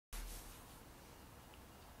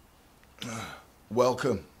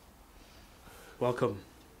Welcome. Welcome.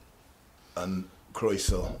 And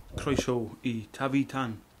croeso. Croeso I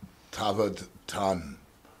TAFAD. TAFAD tan.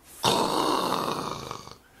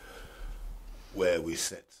 Where we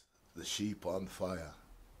set the sheep on fire.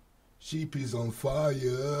 Sheep is on fire.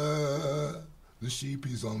 The sheep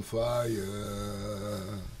is on fire.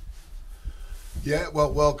 Yeah,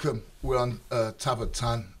 well, welcome. We're on TAFAD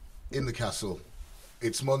tan in the castle.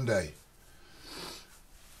 It's Monday.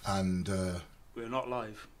 And We're not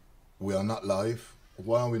live. we are not live.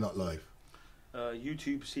 Why are we not live?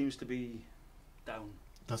 YouTube seems to be down.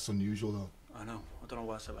 That's unusual, though. I know. I don't know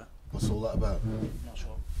what that's about. What's all that about? Not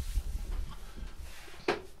sure.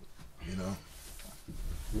 You know?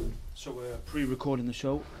 So we're pre-recording the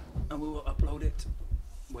show, and we will upload it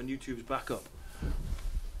when YouTube's back up.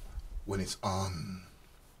 When it's on.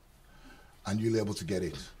 And you'll be able to get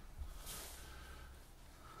it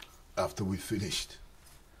after we've finished.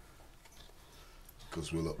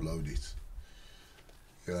 Because we'll upload it.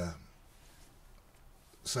 Yeah.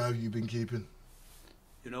 So how have you been keeping?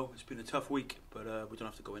 You know, it's been a tough week, but we don't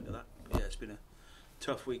have to go into that. But yeah, it's been a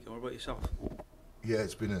tough week. And what about yourself? Yeah,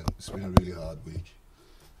 it's been a really hard week.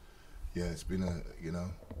 Yeah, it's been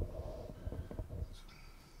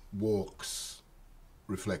walks,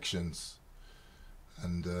 reflections,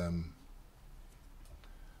 and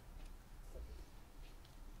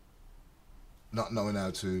not knowing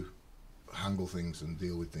how to handle things and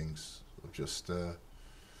deal with things. Just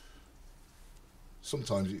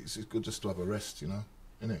sometimes it's good just to have a rest, you know,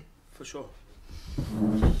 isn't it? For sure.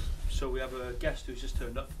 So we have a guest who's just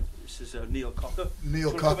turned up. This is Neil Cocker.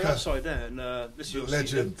 Neil Cocker. Cocker, Outside there, and this is your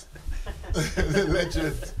legend. The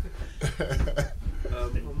legend.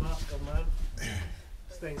 Stick my mask on, man.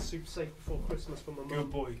 Staying super safe before Christmas for my mum.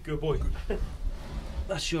 Good boy, good boy.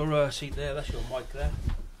 That's your seat there. That's your mic there.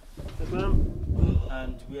 Good man.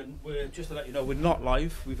 And we're just to let you know, we're not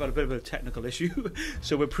live. We've had a bit of a technical issue,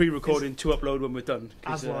 so we're pre-recording to upload when we're done.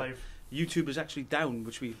 As live. YouTube is actually down,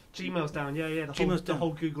 which we... Gmail's down, yeah. The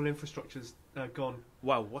whole Google infrastructure's gone.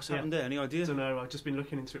 Wow, what's happened there? Any idea? I don't know. I've just been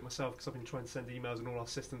looking into it myself because I've been trying to send emails and all our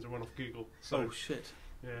systems are run off Google. So, oh shit!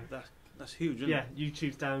 Yeah, that's huge, isn't it? Yeah,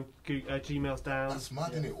 YouTube's down, Gmail's down. That's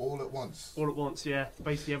mad, isn't it? All at once. All at once, yeah.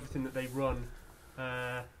 Basically everything that they run,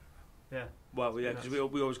 yeah. Well, yeah, because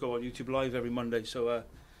we always go on YouTube Live every Monday, so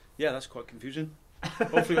yeah, that's quite confusing.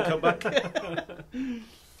 Hopefully we'll come back.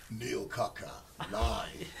 Neil Cocker,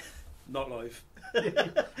 live. Not live.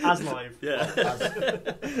 As live. Yeah.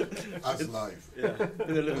 As live. Yeah,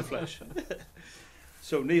 in the living flesh.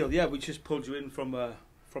 So Neil, yeah, we just pulled you in from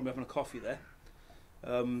having a coffee there.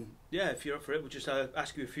 Yeah, if you're up for it, we'll just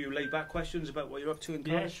ask you a few laid back questions about what you're up to in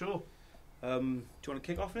Cardiff. Yeah, sure. Do you want to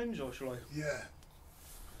kick off, Ninja, or shall I? Yeah.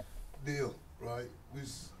 Neil, right,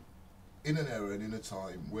 was in an era and in a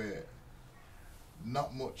time where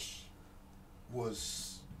not much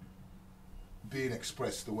was being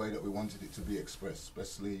expressed the way that we wanted it to be expressed,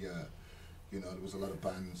 especially, there was a lot of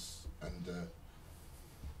bands and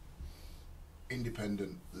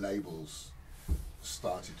independent labels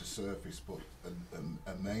started to surface, but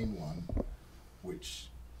a main one which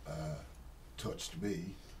touched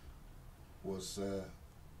me was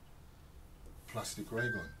Plastic Ray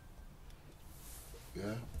Gun.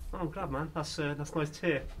 Yeah. Oh, I'm glad, man. That's nice to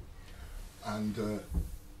hear. And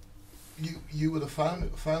you were the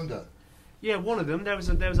founder. Yeah, one of them. There was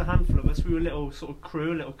a handful of us. We were a little sort of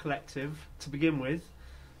crew, a little collective to begin with.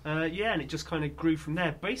 Yeah, and it just kind of grew from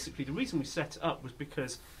there. Basically, the reason we set it up was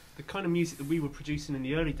because the kind of music that we were producing in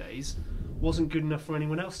the early days wasn't good enough for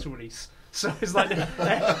anyone else to release. So it's like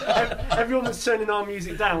everyone was turning our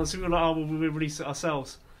music down, so we were like, oh, well, we'll release it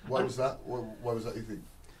ourselves. Why was that? Why was that, you think?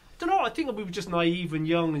 I don't know, I think that we were just naive and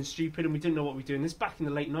young and stupid and we didn't know what we were doing. This back in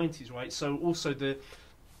the late 90s, right? So also the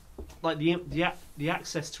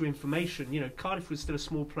access to information, Cardiff was still a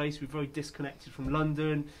small place. We were very disconnected from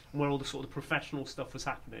London and where all the sort of professional stuff was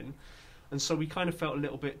happening. And so we kind of felt a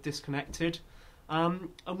little bit disconnected.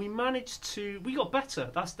 And we got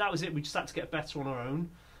better. That was it. We just had to get better on our own.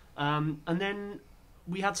 And then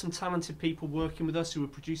we had some talented people working with us who were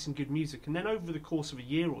producing good music. And then over the course of a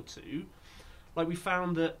year or two, we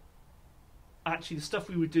found that actually the stuff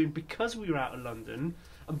we were doing, because we were out of London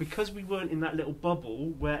and because we weren't in that little bubble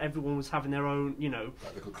where everyone was having their own,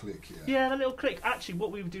 that little clique, yeah. Yeah, that little clique. Actually,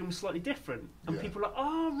 what we were doing was slightly different. And people were like,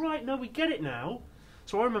 oh, right, no, we get it now.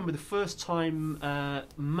 So I remember the first time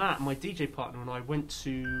Matt, my DJ partner, and I went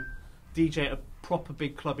to DJ at a proper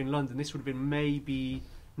big club in London. This would have been maybe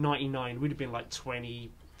 99. We'd have been like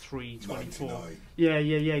 23, 24. 99. Yeah,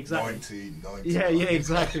 exactly. 1990. Yeah,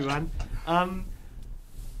 exactly, man.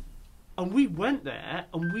 And we went there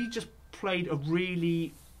and we just played a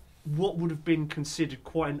really what would have been considered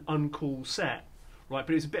quite an uncool set, right?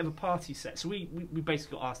 But it was a bit of a party set. So we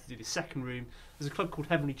basically got asked to do this second room. There's a club called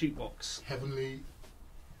Heavenly Jukebox. Heavenly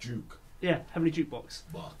Juke Yeah, Heavenly Jukebox.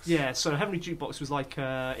 Box. Yeah, so Heavenly Jukebox was like,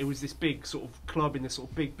 it was this big sort of club in this sort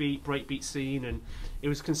of big beat, breakbeat scene, and it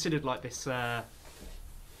was considered like this bit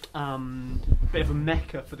of a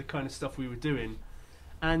mecca for the kind of stuff we were doing.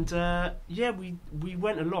 And yeah, we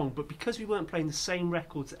went along, but because we weren't playing the same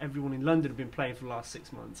records that everyone in London had been playing for the last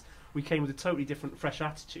 6 months, we came with a totally different, fresh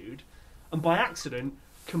attitude, and by accident,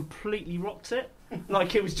 completely rocked it.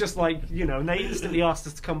 Like, it was just like, you know, and they instantly asked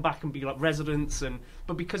us to come back and be like residents,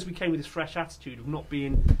 but because we came with this fresh attitude of not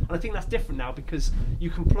being, and I think that's different now because you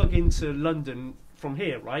can plug into London from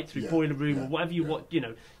here, right, through Boiler Room or whatever you want, you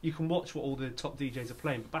know, you can watch what all the top DJs are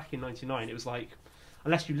playing. But back in '99, it was like,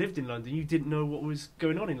 unless you lived in London, you didn't know what was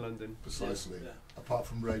going on in London. Precisely. Yeah. Apart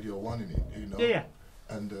from Radio 1 in it, you know. Yeah.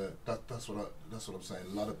 And that's what I'm saying.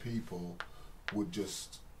 A lot of people would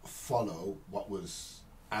just follow what was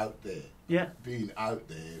out there. Yeah. Being out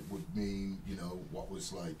there would mean, you know, what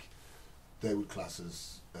was like they would class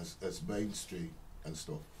as mainstream and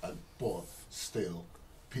stuff. But still,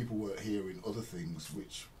 people were hearing other things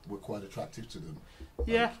which were quite attractive to them.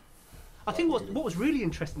 Yeah. I think what was really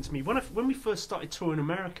interesting to me when we first started touring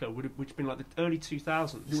America, which had been like the early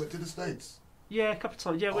 2000s. You went to the States? Yeah, a couple of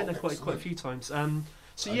times. Yeah, I went there quite a few times. So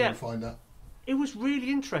How yeah, did you find that? it was really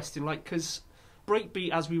interesting. Like, because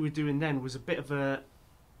breakbeat, as we were doing then, was a bit of a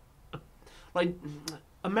like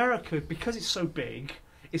America, because it's so big.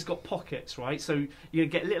 It's got pockets, right? So you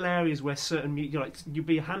get little areas where certain you'd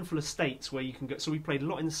be a handful of states where you can go. So we played a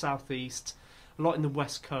lot in the southeast, a lot in the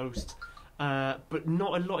west coast. But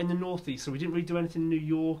not a lot in the northeast, so we didn't really do anything in New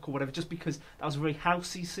York or whatever, just because that was a very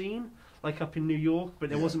housey scene, like up in New York, but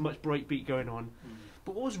there wasn't much breakbeat going on.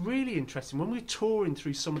 But what was really interesting, when we were touring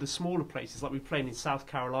through some of the smaller places, like we were playing in South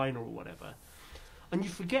Carolina or whatever, and you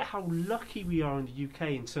forget how lucky we are in the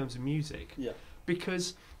UK in terms of music. Yeah.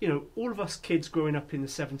 Because, you know, all of us kids growing up in the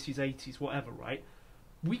 70s, 80s, whatever, right?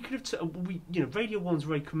 We could have, Radio 1's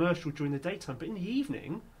very commercial during the daytime, but in the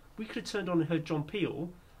evening, we could have turned on and heard John Peel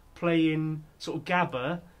playing sort of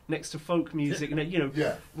gabba next to folk music, and you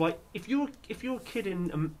know, like if you're a kid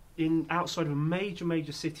in outside of a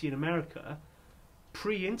major city in America,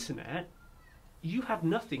 pre-internet, you had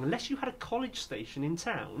nothing unless you had a college station in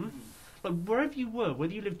town. Like wherever you were,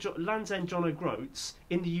 whether you lived Land's End, John O'Groats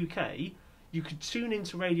in the UK, you could tune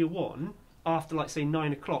into Radio 1 after, like, say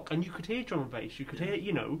 9 o'clock, and you could hear drum and bass, you could hear,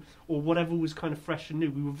 you know, or whatever was kind of fresh and new.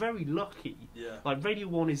 We were very lucky. Yeah. Like, Radio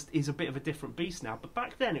 1 is a bit of a different beast now, but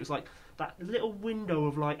back then it was like that little window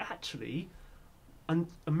of, like, actually, and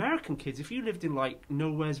American kids, if you lived in, like,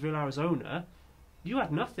 Nowheresville, Arizona, you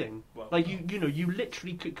had nothing. Well, like, you know, you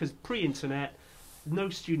literally could, because pre-internet, no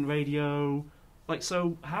student radio, like,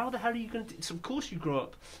 so how the hell are you going to... So, of course you grow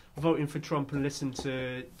up voting for Trump and listen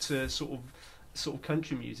to sort of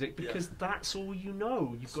country music, because that's all you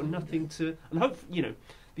know. You've got nothing to, and you know,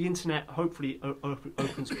 the internet hopefully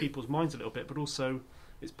opens people's minds a little bit, but also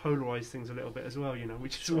it's polarised things a little bit as well, you know,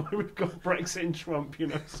 which is why we've got Brexit and Trump, you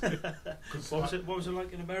know. So. What was it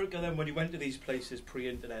like in America then when you went to these places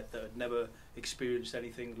pre-internet that had never experienced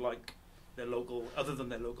anything like their local, other than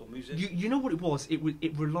their local music? You know what it was?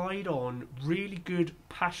 It relied on really good,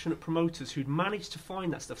 passionate promoters who'd managed to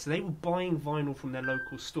find that stuff. So they were buying vinyl from their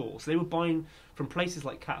local stores. They were buying from places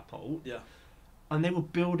like Catapult. Yeah. And they were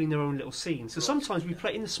building their own little scene. So sometimes we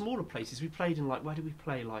played in the smaller places. We played in, like, where did we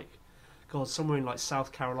play? Like, God, somewhere in, like,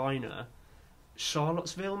 South Carolina,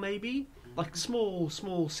 Charlottesville maybe, like a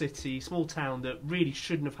small city, small town that really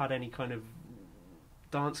shouldn't have had any kind of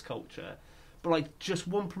dance culture. But, like, just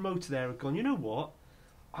one promoter there had gone, you know what,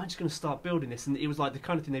 I'm just going to start building this. And it was, like, the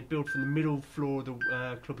kind of thing they build from the middle floor of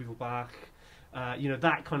the Club Evil Bach, you know,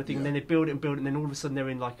 that kind of thing. And then they build it, and then all of a sudden they're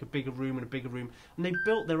in, like, a bigger room. And they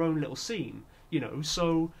built their own little scene, you know.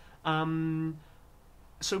 So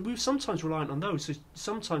we were sometimes reliant on those. So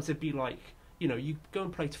sometimes they'd be, like, you know, you go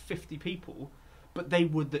and play to 50 people, but they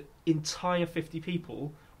were the entire 50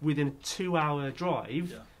 people within a 2-hour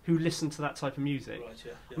drive who listened to that type of music. Right,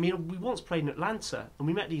 yeah. I mean, we once played in Atlanta, and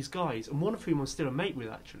we met these guys, and one of whom I'm still a mate with,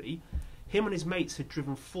 actually. Him and his mates had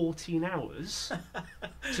driven 14 hours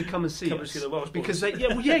to come and see us. See the Welsh boys. Because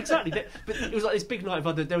exactly. But it was like this big night of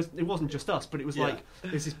other... it wasn't just us, but it was like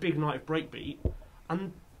there's this big night of breakbeat,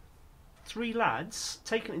 and 3 lads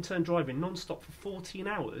taking it in turn driving non-stop for 14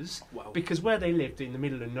 hours. Wow. Because where they lived in the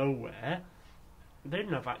middle of nowhere, they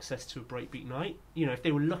didn't have access to a breakbeat night. You know, if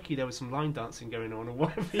they were lucky, there was some line dancing going on or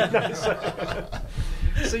whatever. You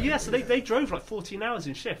know, so they drove like 14 hours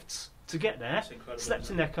in shifts to get there.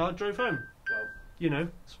 Slept in their car, drove home. Wow. You know,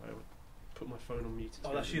 sorry, put my phone on mute.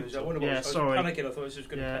 Oh, that's you. I wonder yeah, I was sorry. panicking. I thought this was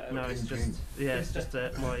going to. Yeah, no, it's just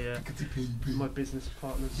my business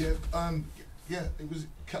partners. Yeah, yeah. It was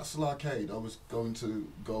Castle Arcade. I was going to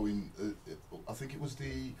go in. I think it was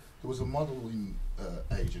there was a modelling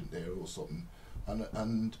agent there or something,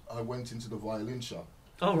 and I went into the violin shop.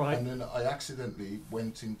 Oh, right. And then I accidentally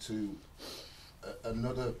went into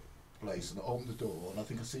another place and I opened the door and I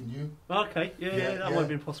think I seen you. Okay, yeah, that might have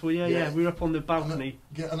been possible. Yeah, we were up on the balcony.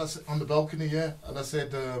 And I said, on the balcony, yeah. And I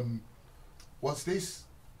said, what's this?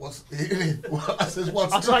 What's I said,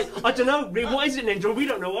 what's this? Like, I don't know. What is it, Ninja? We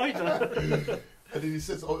don't know either. And then he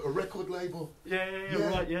says, oh, a record label. Yeah,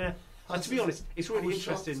 right, yeah. And to be honest, it's really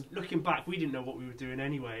interesting. Shocked. Looking back, we didn't know what we were doing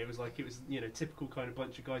anyway. It was typical kind of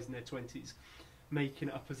bunch of guys in their 20s making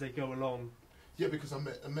it up as they go along. Yeah, because I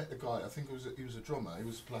met the guy. I think he was a drummer. He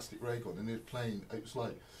was Plastic Ray Gun, and he was playing. It was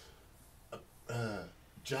like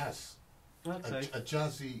jazz, Okay. a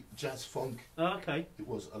jazz funk. Okay. It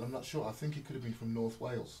was, and I'm not sure. I think he could have been from North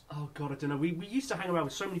Wales. Oh God, I don't know. We used to hang around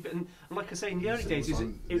with so many, and like I say, in the early days,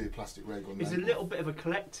 the Plastic Ray Gun. It was a little bit of a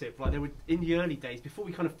collective. Like there were in the early days, before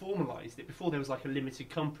we kind of formalised it, before there was like a limited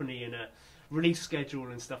company and a release schedule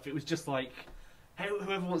and stuff. It was just like,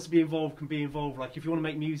 whoever wants to be involved can be involved. Like if you want to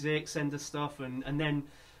make music, send us stuff, and then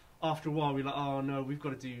after a while we're like, oh no, we've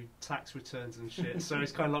got to do tax returns and shit. So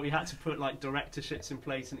it's kind of like we had to put like directorships in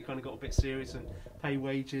place, and it kind of got a bit serious and pay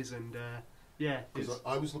wages and yeah. Because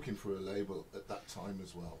I was looking for a label at that time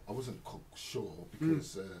as well. I wasn't sure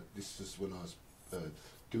because this is when I was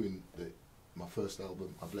doing my first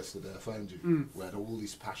album, I Blessed the Day I Found You, where I had all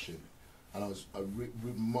this passion, and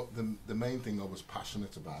the main thing I was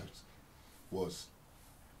passionate about was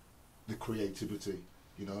the creativity,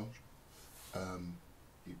 you know,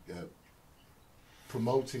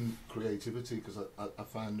 promoting creativity, because I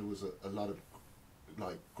found there was a lot of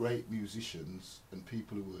like great musicians and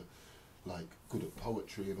people who were like good at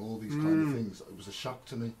poetry and all these kind of things. It was a shock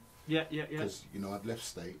to me. Yeah. Because you know I'd left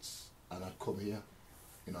States and I'd come here,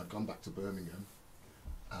 you know I'd gone back to Birmingham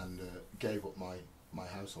and gave up my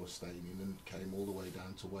house I was staying in and came all the way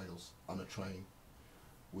down to Wales on a train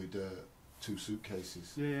with 2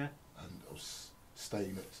 suitcases. Yeah. And I was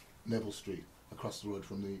staying at Neville Street, across the road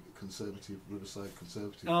from the Conservative, Riverside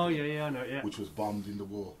Conservative. Oh, yeah, I know, yeah. Which was bombed in the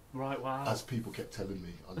war. Right, wow. As people kept telling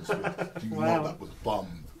me on the street. Do you Wow. know that was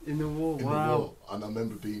bombed? In the war, in wow. the war. And I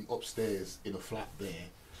remember being upstairs in a flat there,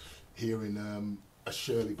 hearing a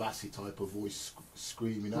Shirley Bassey type of voice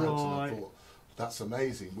screaming out. Right. And I thought, that's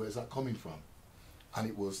amazing. Where's that coming from? And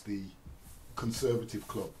it was the Conservative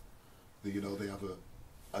Club. They have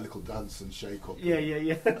a little dance and shake up. Yeah.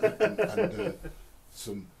 and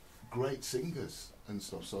some great singers and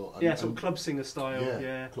stuff. So some club singer style.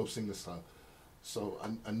 Yeah, club singer style. So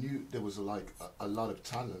I knew there was a lot of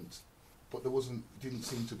talent, but there didn't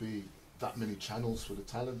seem to be that many channels for the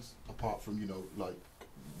talent, apart from like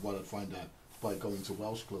what I'd find out by going to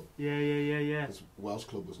Welsh Club. Yeah. Because Welsh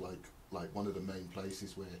Club was like one of the main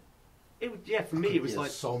places where for me it was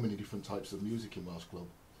like so many different types of music in Welsh Club.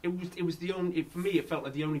 It was the only, for me it felt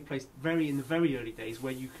like the only place in the very early days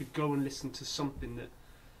where you could go and listen to something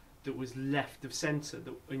that was left of centre,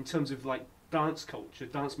 that in terms of like dance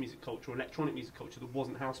music culture, or electronic music culture, that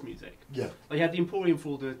wasn't house music. Yeah. Like you had the Emporium for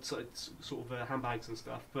all the sort of handbags and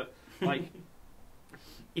stuff, but like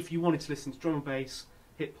if you wanted to listen to drum and bass,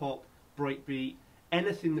 hip hop, breakbeat,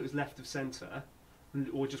 anything that was left of centre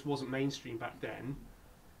or just wasn't mainstream back then,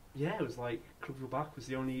 yeah, it was like Club Robac was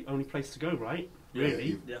the only place to go, right?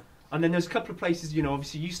 Really? Yeah. And then there's a couple of places,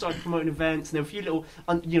 obviously you started promoting events, and there were a few little,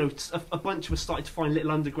 a bunch of us started to find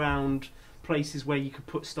little underground places where you could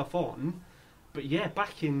put stuff on. But yeah,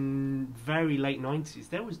 back in very late 90s,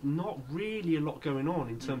 there was not really a lot going on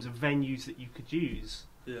in terms of venues that you could use.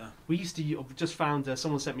 Yeah. We used to, just found,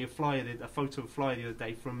 someone sent me a photo of a flyer the other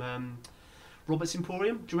day from Robert's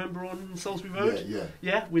Emporium. Do you remember on Salisbury Road?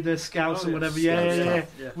 Yeah, with the Scouts and whatever. Yeah.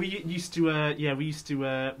 We used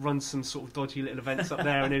to run some sort of dodgy little events up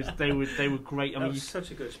there, and they were great. I mean,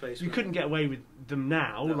 such a good space. You couldn't get away with them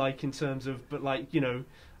now, like in terms of, but like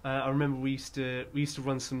I remember we used to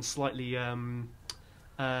run some slightly.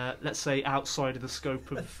 Let's say outside of the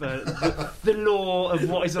scope of the law of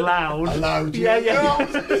what is allowed. Yeah.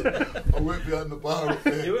 I went behind the bar up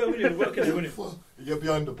there. You were working there, weren't you? Yeah,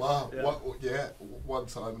 behind the bar. Yeah. One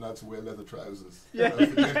time I had to wear leather trousers. Yeah.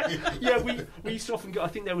 We used to often go. I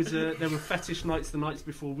think there were fetish nights the nights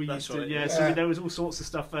before we used to. Right, So there was all sorts of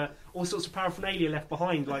stuff, all sorts of paraphernalia left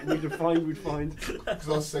behind. Like we'd find. Because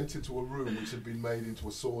I was sent into a room which had been made into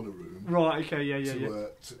a sauna room. Right. Okay. Yeah.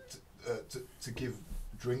 To give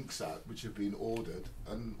drinks out which have been ordered,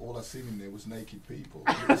 and all I seen in there was naked people.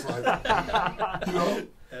 It was like, you know.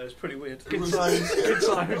 Yeah, it was pretty weird. Good times, good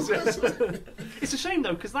times. It's a shame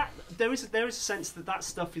though, because there is a sense that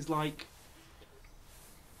stuff is like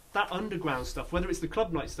that underground stuff, whether it's the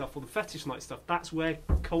club night stuff or the fetish night stuff. That's where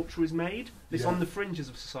culture is made. It's on the fringes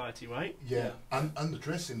of society, right? Yeah, and the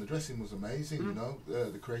dressing was amazing. You know,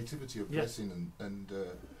 the creativity of dressing and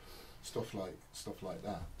stuff like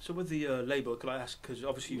that. So with the label, could I ask? Because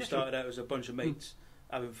obviously you started out as a bunch of mates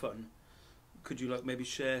having fun. Could you like maybe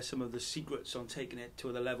share some of the secrets on taking it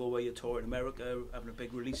to the level where you're touring America, having a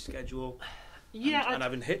big release schedule, and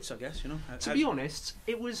having hits? I guess, you know. To be honest,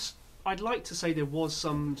 it was. I'd like to say there was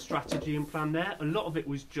some strategy and plan there. A lot of it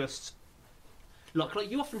was just like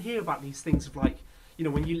you often hear about these things of like, you know,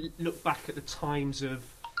 when you look back at the times of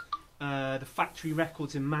the factory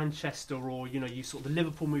records in Manchester, or you know, you sort of the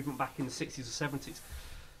Liverpool movement back in the 60s or 70s.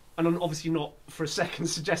 And I'm obviously not for a second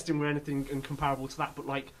suggesting we're anything comparable to that, but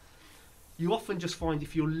like you often just find,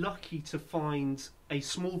 if you're lucky to find a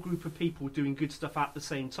small group of people doing good stuff at the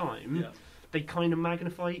same time, they kind of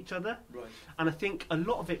magnify each other. Right. And I think a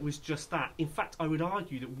lot of it was just that. In fact, I would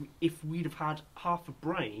argue that if we'd have had half a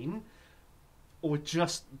brain, or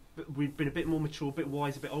just we'd been a bit more mature, a bit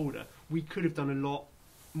wise, a bit older, we could have done a lot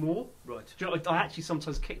more. Right. Do you know, I actually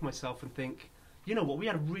sometimes kick myself and think, you know what, we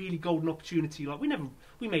had a really golden opportunity. Like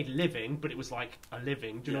we made a living, but it was like a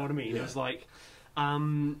living. Do you know what I mean? It was like,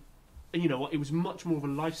 and you know what, it was much more of a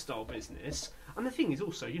lifestyle business. And the thing is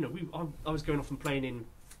also, you know, I was going off and playing in,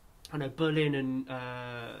 I know, Berlin and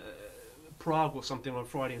Prague or something on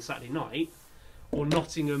Friday and Saturday night, or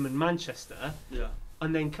Nottingham and Manchester. Yeah.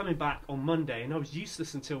 And then coming back on Monday, and I was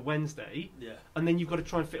useless until Wednesday. Yeah. And then you've got to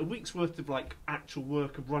try and fit a week's worth of like actual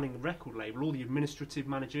work of running a record label, all the administrative,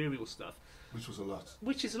 managerial stuff. Which was a lot.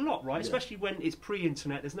 Which is a lot, right? Yeah. Especially when it's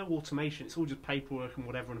pre-internet. There's no automation. It's all just paperwork and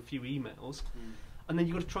whatever, and a few emails. And then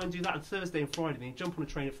you've got to try and do that on Thursday and Friday. Then you jump on a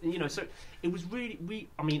train. You know, so it was really.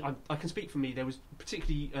 I mean, I can speak for me. There was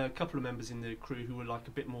particularly a couple of members in the crew who were like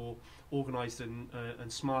a bit more organised and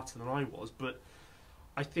smarter than I was. But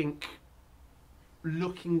I think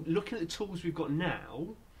looking at the tools we've got now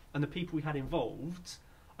and the people we had involved,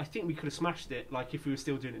 I think we could have smashed it. Like if we were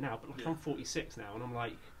still doing it now. But like I'm 46 now, and I'm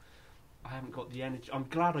like, I haven't got the energy. I'm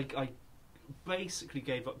glad I basically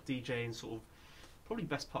gave up DJing sort of. Probably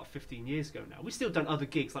best part of 15 years ago now. We've still done other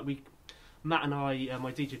gigs. Like Matt and I,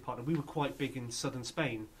 my DJ partner, we were quite big in southern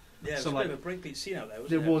Spain. Yeah, so it was like, a bit of a breakbeat scene out there,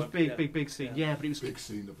 wasn't there it? was big scene. Yeah, but it was big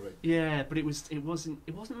scene to break. Yeah, but it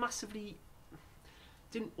wasn't massively.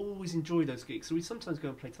 Didn't always enjoy those gigs. So we sometimes go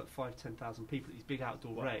and play to like 5,000-10,000 people at these big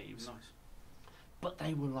outdoor raves. Nice. But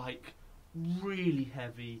they were like really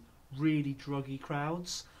heavy, really druggy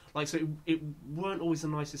crowds. Like, so it weren't always the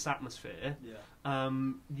nicest atmosphere. Yeah.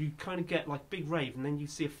 You kind of get like big rave, and then you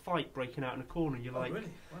see a fight breaking out in a corner, and you're like, really?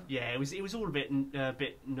 Wow. Yeah, it was all a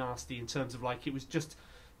bit nasty in terms of like it was just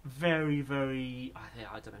very, very.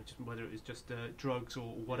 I don't know, just whether it was just drugs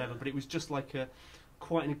or whatever, but it was just like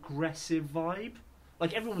quite an aggressive vibe.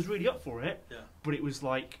 Like everyone was really up for it, but it was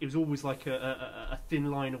always like a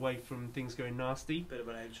thin line away from things going nasty. Bit of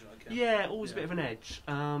an edge, like. Yeah, always a bit of an edge.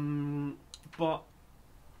 But.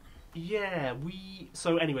 Yeah,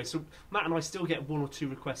 so Matt and I still get 1 or 2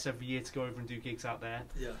 requests every year to go over and do gigs out there.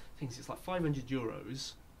 Yeah, things it's like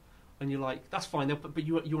 €500, and you're like, that's fine. But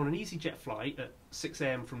you're on an EasyJet flight at 6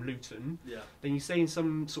 a.m. from Luton. Yeah. Then you stay in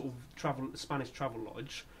some sort of Spanish travel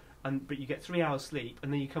lodge, but you get 3 hours sleep,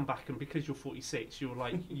 and then you come back, and because you're 46, you're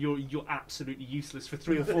like you're absolutely useless for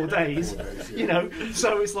 3 or 4 days. You know,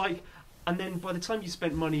 so it's like, and then by the time you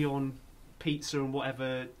spent money on pizza and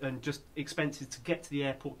whatever and just expenses to get to the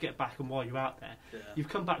airport, get back, and while you're out there you've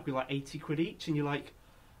come back with like 80 quid each, and you're like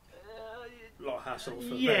a lot of hassle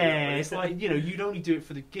for it's like, you know, you'd only do it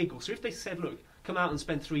for the giggle. So if they said, look, come out and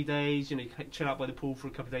spend 3 days, you know, chill out by the pool for a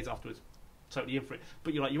couple of days afterwards, totally in for it.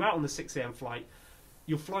 But you're out on the 6 a.m. flight,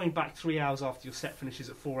 you're flying back 3 hours after your set finishes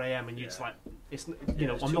at 4 a.m. and you're just like, it's, you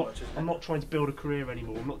know, I'm not trying to build a career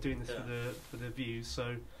anymore. I'm not doing this for the views.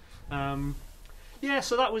 So yeah,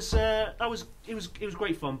 so that was it was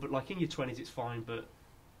great fun, but like in your 20s it's fine, but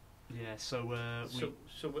yeah, so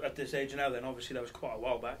at this age now then, obviously that was quite a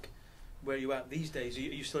while back. Where are you at these days? Are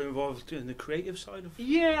you still involved in the creative side of?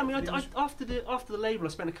 Yeah, I mean, after the label, I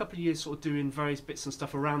spent a couple of years sort of doing various bits and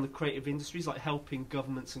stuff around the creative industries, like helping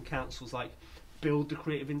governments and councils like build the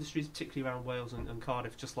creative industries, particularly around Wales and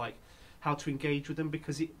Cardiff, just like how to engage with them,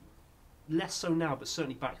 because it less so now, but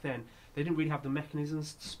certainly back then they didn't really have the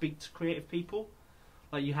mechanisms to speak to creative people.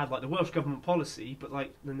 Like you had like the Welsh government policy, but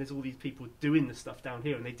like then there's all these people doing the stuff down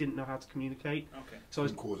here, and they didn't know how to communicate. Okay. So I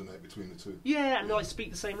coordinate between the two. Yeah, and like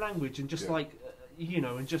speak the same language, and just like you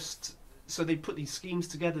know, and just so they put these schemes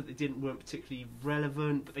together that weren't particularly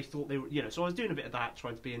relevant, but they thought they were, you know. So I was doing a bit of that,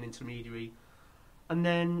 trying to be an intermediary, and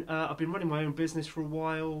then I've been running my own business for a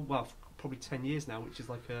while. Well, probably 10 years now, which is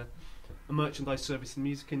like a merchandise service in the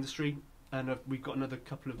music industry, and we've got another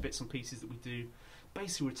couple of bits and pieces that we do.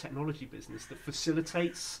 Basically, we're a technology business that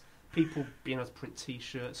facilitates people being able to print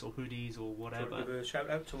T-shirts or hoodies or whatever. Do you want to give a shout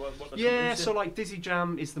out to what the Yeah, companies so do? like Dizzy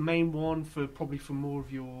Jam is the main one for more of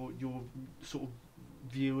your sort of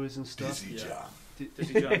viewers and stuff. Dizzy Yeah. Jam.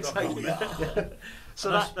 Dizzy Jam. Exactly. So So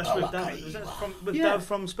that's with Dave. Was that with Yeah. Dave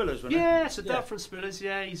from Spillers, wasn't it? Yeah, so Yeah. Dad from Spillers,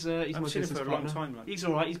 yeah, he's my I've seen him business for a partner. long time. Like. He's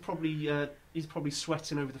all right. He's probably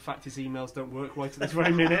sweating over the fact his emails don't work right at this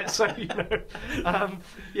very minute. So you know,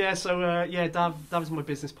 Dav's my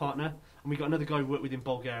business partner, and we got another guy who worked with in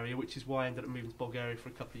Bulgaria, which is why I ended up moving to Bulgaria for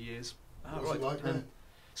a couple of years. Ah, What's it right. like there?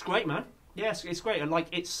 It's great, man. Yeah, it's great, and like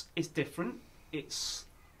it's different. It's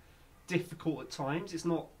difficult at times. It's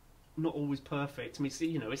not always perfect. I mean,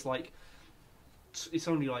 you know, it's like it's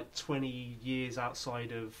only like 20 years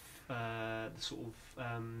outside of the sort of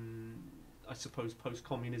I suppose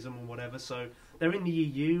post-communism or whatever. So they're in the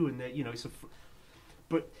EU, and they're, you know,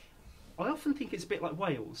 but I often think it's a bit like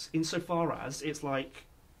Wales insofar as it's like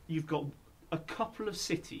you've got a couple of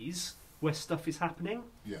cities where stuff is happening,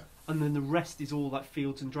 Yeah. and then the rest is all like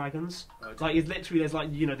fields and dragons. Right. Like it's literally there's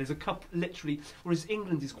like, you know, there's a couple literally, whereas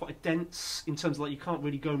England is quite dense in terms of like you can't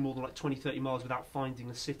really go more than like 20-30 miles without finding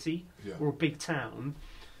a city Yeah. or a big town.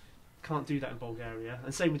 Can't do that in Bulgaria,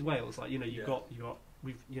 and same with Wales. Like, you know, you've Yeah. got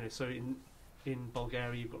we've, you know, so in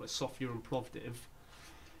Bulgaria you've got like Sofia and Plovdiv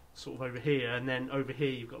sort of over here, and then over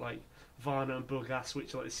here you've got like Varna and Burgas,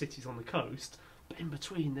 which are like the cities on the coast, but in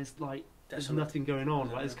between there's Desolate. nothing going on.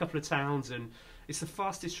 Yeah, Like there's a couple of towns, and it's the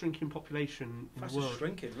fastest shrinking population in the Fastest world.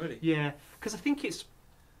 shrinking, really. Yeah, because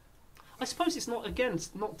I suppose it's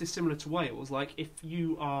not dissimilar to Wales. Like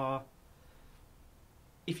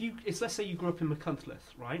let's say you grew up in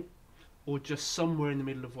Machynlleth, right, or just somewhere in the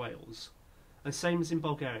middle of Wales, and same as in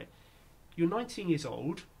Bulgaria, you're 19 years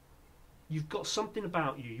old. You've got something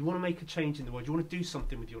about you. You want to make a change in the world. You want to do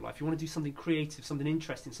something with your life. You want to do something creative, something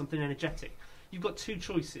interesting, something energetic. You've got two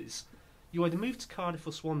choices. You either move to Cardiff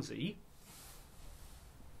or Swansea,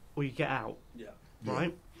 or you get out. Yeah. Yeah.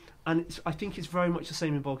 Right? And I think it's very much the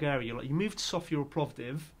same in Bulgaria. Like you move to Sofia or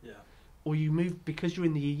Plovdiv, Yeah. or you move because you're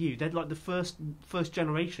in the EU. They're like the first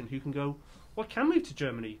generation who can go, well, I can move to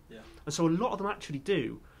Germany. Yeah. And so a lot of them actually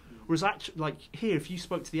do. Whereas actually, like here, if you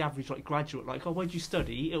spoke to the average like graduate, like, oh, where do you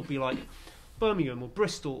study? It'll be like Birmingham or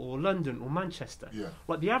Bristol or London or Manchester. Yeah.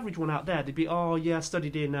 Like the average one out there, they'd be, oh yeah, I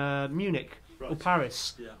studied in Munich or Right.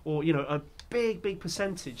 Paris, Yeah. or you know, a big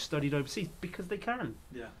percentage studied overseas because they can.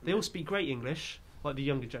 Yeah. They all speak great English, like the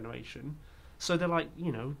younger generation. So they're like,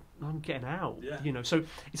 you know, I'm getting out. Yeah. You know, so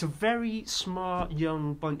it's a very smart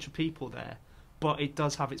young bunch of people there, but it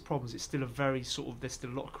does have its problems. It's still a very sort of, there's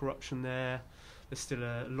still a lot of corruption there. There's still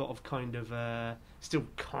a lot of still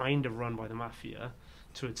kind of run by the mafia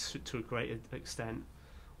to a great extent.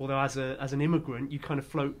 Although as an immigrant, you kind of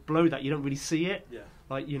float below that. You don't really see it. Yeah.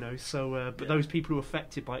 Like, you know, so but Yeah. those people who are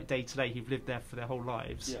affected by it day to day, who've lived there for their whole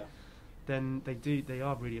lives, Yeah. then they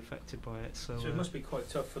are really affected by it. So, So it must be quite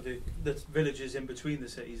tough for the villages in between the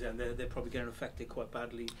cities, and they're probably getting affected quite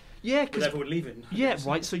badly yeah, with because everyone leaving. I yeah, guess.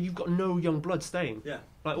 right. So you've got no young blood staying. Yeah.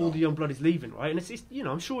 Like all the young blood is leaving, right? And it's you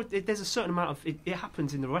know, I'm sure there's a certain amount of it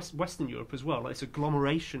happens in the Western Europe as well. Like it's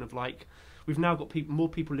agglomeration of like we've now got more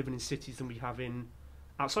people living in cities than we have in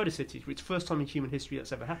outside of cities. Which first time in human history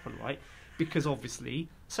that's ever happened, right? Because obviously,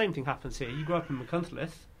 same thing happens here. You grow up in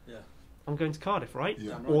Machynlleth, Yeah. I'm going to Cardiff, right?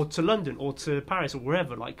 Yeah. Damn Or to London, or to Paris, or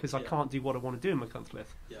wherever, like because I Yeah. can't do what I want to do in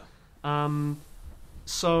Machynlleth. Yeah.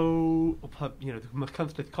 So you know, the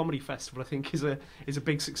Machynlleth Comedy Festival I think is a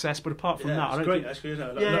big success. But apart from Yeah, that, it's I don't great. think, Actually,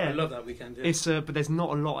 I Yeah. love that weekend. Yeah. it's but there's not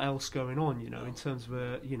a lot else going on, you know, No. in terms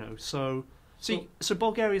of you know. So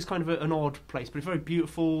Bulgaria is kind of an odd place, but it's very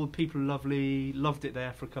beautiful. People are lovely. Loved it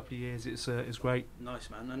there for a couple of years. It's great. Nice,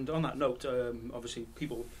 man. And on that note, obviously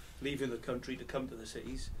people leaving the country to come to the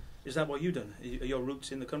cities. Is that what you've done? Are your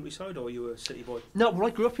roots in the countryside, or are you a city boy? No, well,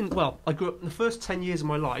 I grew up in the first 10 years of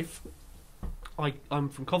my life. I'm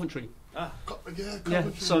from Coventry. Ah, Yeah. Yeah,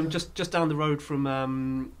 Coventry, so I'm yeah. just down the road from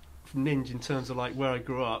Ninge in terms of like where I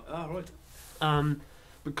grew up. right.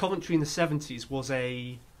 But Coventry in the 70s was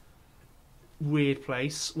a weird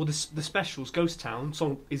place. Well, the Specials, Ghost Town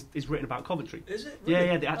song is written about Coventry. Is it? Yeah, Really?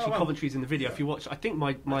 yeah. The actual wow. Coventry's in the video. Yeah. If you watch, I think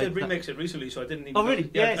my I did remix it recently, so I didn't even. Oh really? Know.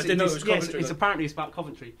 Yeah, I didn't know it was Coventry. it's apparently it's about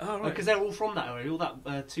Coventry. Oh, right. Because they're all from that area. All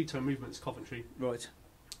that two-tone movement's Coventry. Right.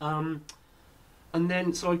 And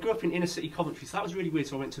then, so I grew up in inner city Coventry, so that was really weird.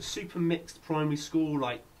 So I went to a super mixed primary school,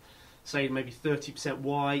 like say maybe 30%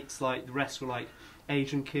 white, like the rest were like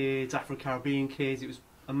Asian kids, Afro-Caribbean kids. It was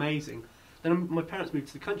amazing. Then my parents moved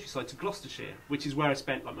to the countryside, to Gloucestershire, which is where I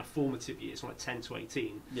spent like my formative years, from like 10 to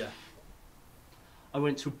 18. Yeah. I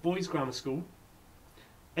went to a boys' grammar school,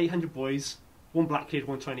 800 boys, one black kid,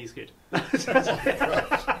 one Chinese kid. My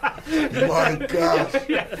gosh.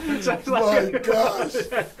 Yeah. So it's My like, gosh.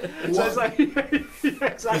 So it's like, yeah,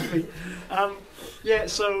 exactly. Yeah,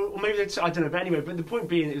 so, or maybe, I don't know, but anyway, but the point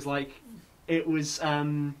being, it was like, it was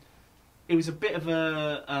a bit of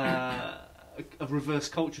a reverse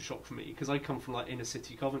culture shock for me, because I come from like inner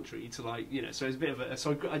city Coventry to like, you know, so it was a bit of a,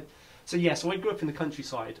 so I grew up in the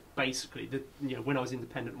countryside, basically. You know, when I was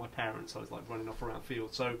independent of my parents, I was like running off around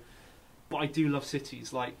fields. So, but I do love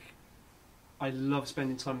cities. Like, I love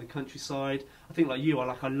spending time in the countryside. I think like you,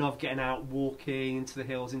 I love getting out, walking into the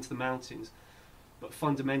hills, into the mountains. But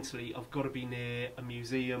fundamentally, I've got to be near a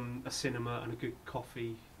museum, a cinema, and a good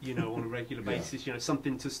coffee, you know, on a regular basis. You know,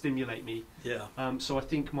 something to stimulate me. Yeah. So I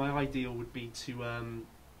think my ideal would be to,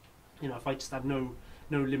 you know, if I just had no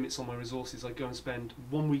limits on my resources, I'd go and spend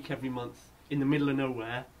 1 week every month in the middle of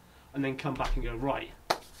nowhere, and then come back and go, right,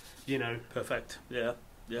 you know. Perfect. Yeah.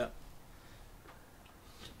 Yeah.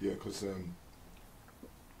 Yeah, because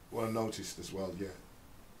what I noticed as well,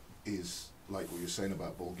 is like what you're saying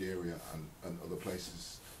about Bulgaria and other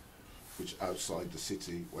places which outside the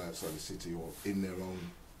city, or outside the city, or in their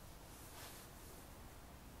own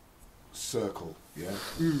circle, yeah?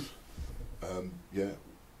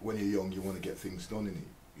 When you're young, you want to get things done in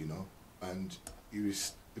it, you know? And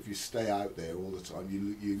if you stay out there all the time,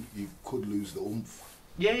 you could lose the oomph.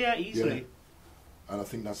 Yeah, easily. Yeah? And I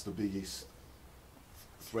think that's the biggest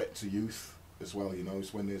threat to youth as well, you know,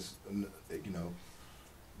 is when there's, you know,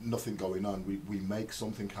 nothing going on. We make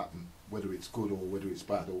something happen, whether it's good or whether it's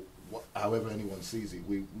bad, or however anyone sees it.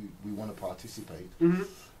 We want to participate,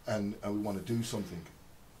 and we want to do something.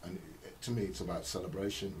 And to me, it's about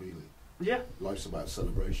celebration, really. Yeah. Life's about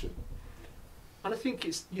celebration. And I think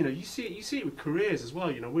it's, you know, you see it with careers as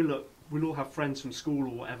well. You know, we'll all have friends from school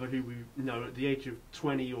or whatever who we, you know, at the age of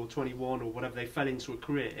 20 or 21 or whatever, they fell into a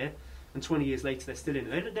career, and 20 years later they're still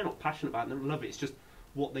in it. They're not passionate about it, they don't love it. It's just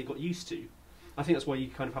what they got used to. I think that's why you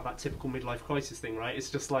kind of have that typical midlife crisis thing, right? It's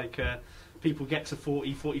just like people get to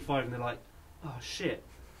 40, 45 and they're like, oh shit,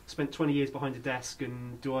 spent 20 years behind a desk,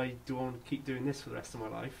 and do I want to keep doing this for the rest of my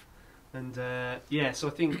life? And yeah, so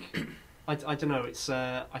I think, I don't know, it's,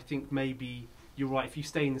 I think maybe you're right, if you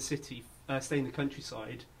stay in the city, stay in the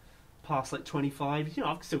countryside, past like 25, you know,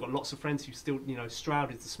 I've still got lots of friends who still, you know,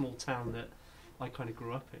 Stroud is the small town that I kind of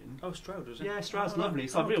grew up in. Oh, Stroud, is it? Yeah, Stroud's lovely. lovely.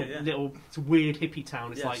 It's like little, it's a weird hippie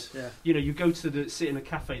town. It's like, you know, you go to sit in a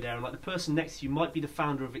cafe there, and like the person next to you might be the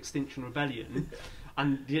founder of Extinction Rebellion,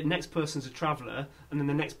 and the next person's a traveller, and then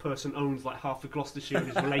the next person owns like half of Gloucestershire and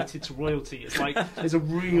is related to royalty. It's like there's a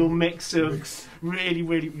real mix of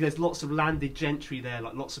really. There's lots of landed gentry there,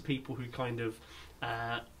 like lots of people who kind of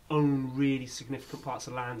own really significant parts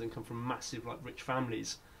of land and come from massive like rich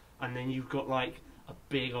families, and then you've got like a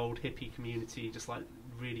big old hippie community, just like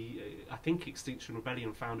really. I think Extinction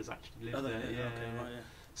Rebellion founders actually live there. Yeah. Okay, right, yeah.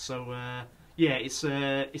 So yeah, it's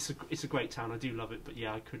a great town. I do love it, but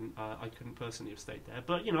yeah, I couldn't personally have stayed there.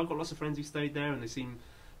 But you know, I've got lots of friends who stayed there, and they seem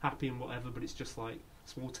happy and whatever. But it's just like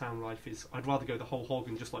small town life is. I'd rather go the whole hog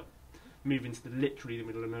and just like move into literally the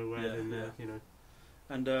middle of nowhere than you know.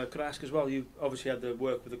 And could I ask as well? You obviously had to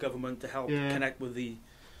work with the government to help connect with the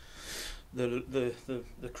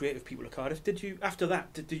creative people of Cardiff. Did you, after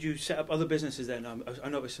that, did you set up other businesses then? I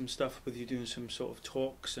noticed some stuff with you doing some sort of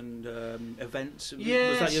talks and events.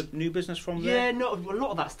 Yes. Was that your new business from there? Yeah, no, a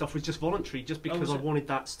lot of that stuff was just voluntary, just because I wanted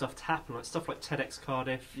that stuff to happen. Like stuff like TEDx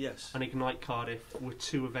Cardiff and Ignite Cardiff were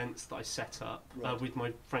two events that I set up with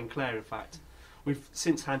my friend Claire, in fact. We've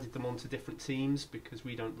since handed them on to different teams because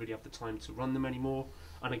we don't really have the time to run them anymore.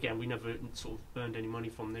 And again, we never sort of earned any money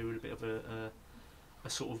from them. They were a bit of a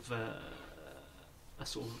sort of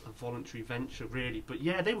a voluntary venture, really. But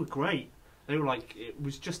yeah, they were great. They were like, it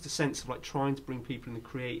was just a sense of like trying to bring people in the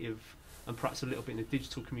creative and perhaps a little bit in the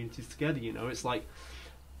digital communities together. You know, it's like,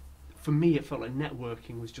 for me, it felt like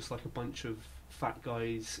networking was just like a bunch of fat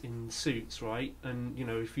guys in suits, right? And you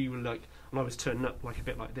know, if you were like, and I was turning up like a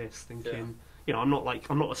bit like this, thinking, you know, I'm not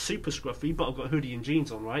a super scruffy, but I've got a hoodie and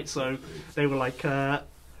jeans on, right? So they were like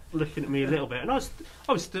looking at me a little bit, and I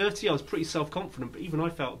was 30. I was pretty self-confident, but even I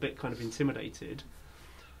felt a bit kind of intimidated.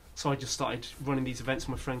 So I just started running these events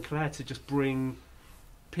with my friend Claire to just bring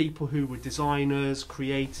people who were designers,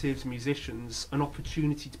 creatives, musicians, an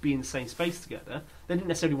opportunity to be in the same space together. They didn't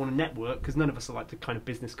necessarily want to network, because none of us are like the kind of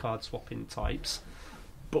business card swapping types,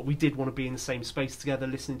 but we did want to be in the same space together,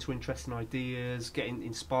 listening to interesting ideas, getting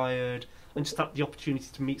inspired, and just have the opportunity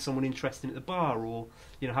to meet someone interesting at the bar, or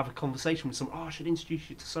have a conversation with someone. Oh, I should introduce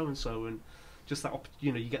you to so and so, and just that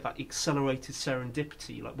you get that accelerated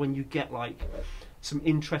serendipity. Like when you get like some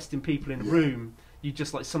interesting people in a room, you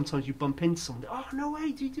just like sometimes you bump into someone. Oh no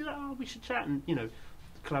way, do you do that? Oh, we should chat, and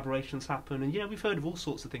collaborations happen, and we've heard of all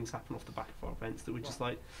sorts of things happen off the back of our events that were just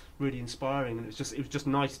like really inspiring, and it was just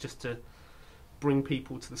nice just to bring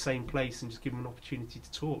people to the same place and just give them an opportunity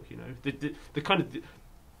to talk. The kind of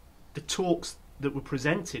the talks that were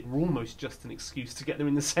presented were almost just an excuse to get them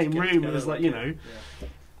in the same room. It was like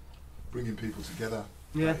bringing people together.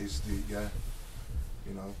 Yeah, that is the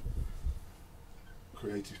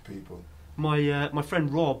creative people. My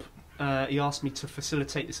friend Rob, he asked me to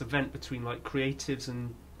facilitate this event between like creatives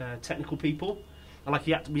and technical people, and like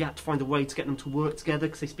we had to find a way to get them to work together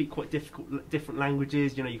because they speak quite different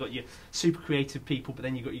languages. You got your super creative people, but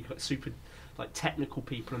then you got super like technical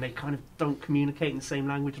people, and they kind of don't communicate in the same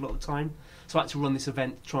language a lot of the time. So I had to run this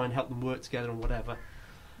event to try and help them work together and whatever.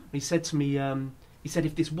 And he said to me, he said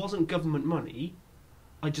if this wasn't government money,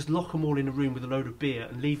 I'd just lock them all in a room with a load of beer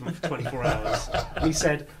and leave them for 24 hours. And he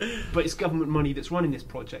said, but it's government money that's running this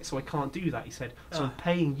project, so I can't do that. He said, so I'm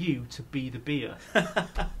paying you to be the beer. And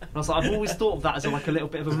I was like, I've always thought of that as like a little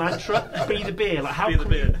bit of a mantra. Be the beer. Like how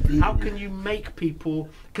can you make people?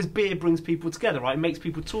 Because beer brings people together, right? It makes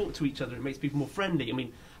people talk to each other. It makes people more friendly. I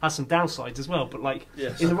mean, has some downsides as well, but like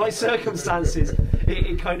in the right circumstances,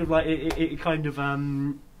 it kind of like it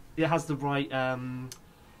has the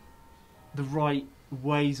right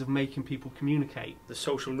ways of making people communicate. The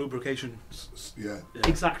social lubrication.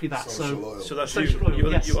 Exactly that. So that's social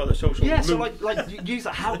you. You are the social. Yeah. So like you use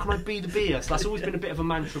that. How can I be the beer? So that's always been a bit of a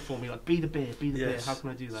mantra for me. Like be the beer, be the beer. How can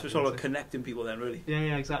I do that? So it's all about connecting people then, really.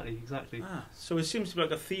 Yeah. Exactly. So it seems to be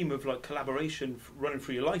like a theme of like collaboration running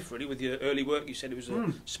through your life, really. With your early work, you said it was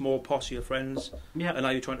a small posse of friends. Yeah. And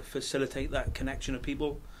now you're trying to facilitate that connection of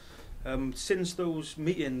people. Since those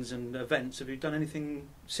meetings and events, have you done anything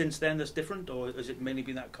since then that's different, or has it mainly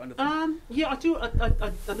been that kind of thing? Yeah, I do.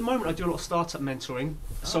 At the moment, I do a lot of startup mentoring.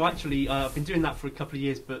 So actually, I've been doing that for a couple of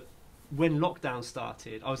years. But when lockdown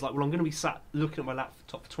started, I was like, well, I'm going to be sat looking at my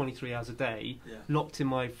laptop for 23 hours a day, locked in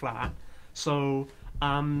my flat. So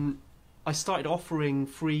I started offering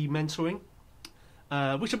free mentoring,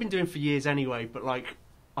 which I've been doing for years anyway. But like,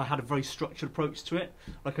 I had a very structured approach to it.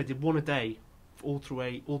 Like I did one a day. All the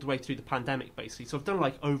way through the pandemic, basically. So I've done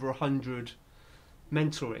like over 100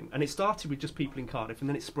 mentoring, and it started with just people in Cardiff, and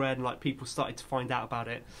then it spread, and like people started to find out about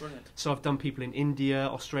it. Brilliant. So I've done people in India,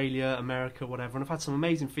 Australia, America, whatever, and I've had some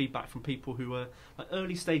amazing feedback from people who are like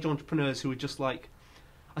early stage entrepreneurs who are just like,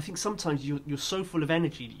 I think sometimes you're so full of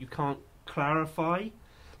energy that you can't clarify.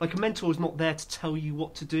 Like a mentor is not there to tell you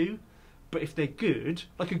what to do, but if they're good,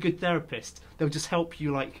 like a good therapist, they'll just help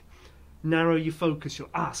you like narrow your focus.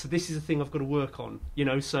 So this is the thing I've got to work on,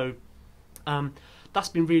 so that's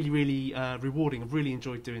been really, really rewarding. I've really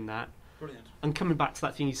enjoyed doing that. Brilliant. And coming back to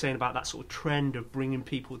that thing you're saying about that sort of trend of bringing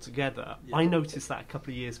people together, I noticed that a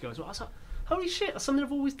couple of years ago as well. I was like, holy shit, that's something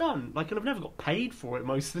I've always done. Like, and I've never got paid for it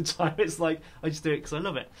most of the time. It's like I just do it because I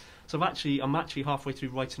love it. So I'm actually halfway through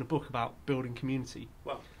writing a book about building community.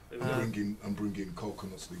 Wow. I'm bringing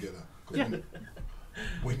coconuts together.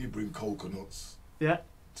 When you bring coconuts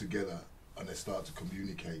together and they start to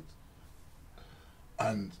communicate,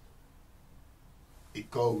 and it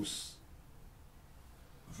goes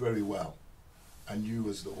very well, and you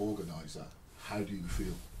as the organizer, how do you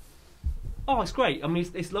feel? Oh, it's great. I mean,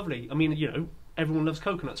 it's lovely. I mean, everyone loves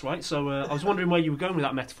coconuts, right? So I was wondering where you were going with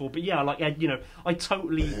that metaphor, but yeah, like I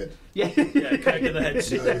totally connected the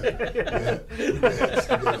heads.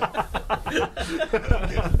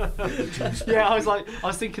 I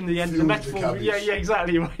was thinking the end of the metaphor. Yeah,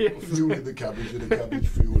 exactly. Fueling the cabbage with a cabbage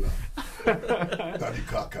fueler. Not the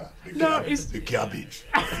caca. The cabbage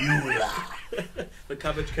fueler. The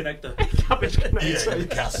cabbage connector. Cabbage connector. Yeah, the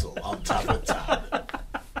castle on TAFAD.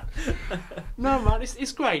 No, man,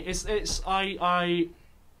 it's great. It's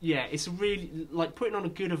really like putting on a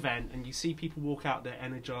good event, and you see people walk out there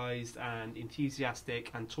energized and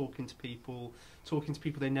enthusiastic and talking to people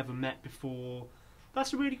they never met before.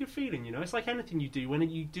 That's a really good feeling, It's like anything you do when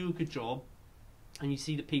you do a good job and you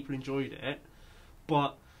see that people enjoyed it,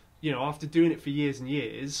 but after doing it for years and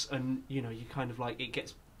years, and you kind of like it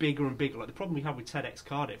gets bigger and bigger. Like the problem we had with TEDx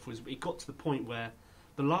Cardiff was it got to the point where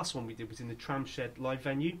the last one we did was in the Tramshed live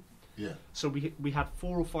venue. Yeah. So we had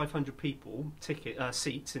 400 or 500 people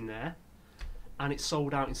seats in there, and it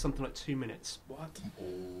sold out in something like 2 minutes. What?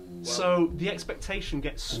 Oh, So the expectation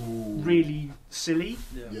gets Ooh. really silly.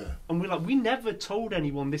 yeah. And we're like, we never told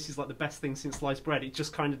anyone this is like the best thing since sliced bread. It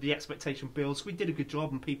just kind of, the expectation builds. We did a good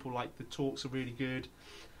job, and people like the talks are really good.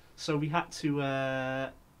 So we had to,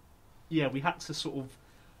 we had to sort of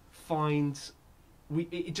find.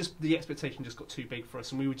 The expectation just got too big for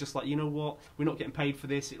us, and we were just like, you know what, we're not getting paid for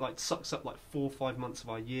this. It like sucks up like 4 or 5 months of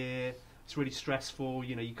our year. It's really stressful.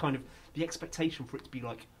 You know, you kind of, the expectation for it to be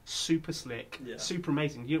like super slick, super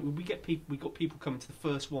amazing. You know, we got people coming to the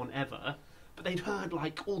first one ever, but they'd heard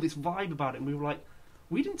like all this vibe about it, and we were like,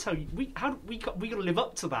 we didn't tell you. We got to live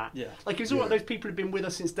up to that. Yeah. Like, it's all right. Those people have been with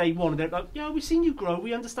us since day one, and they're like, yeah, we've seen you grow.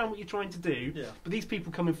 We understand what you're trying to do. Yeah. But these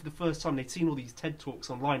people come in for the first time. They'd seen all these TED talks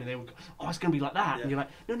online, and they would go, oh, it's going to be like that. Yeah. And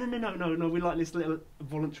you're like, no. We're like this little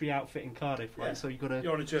voluntary outfit in Cardiff, right? Yeah. So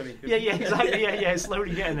you're on a journey. Yeah, exactly. yeah.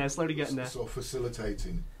 Slowly getting there. So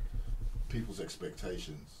facilitating people's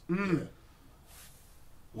expectations. Mm. Yeah.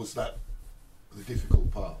 Was that the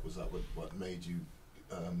difficult part? Was that what made you?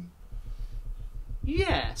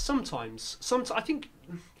 Yeah, sometimes. I think.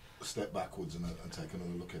 Step backwards and take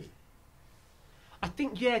another look at it. I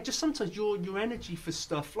think, just sometimes your energy for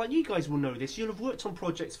stuff, like you guys will know this, you'll have worked on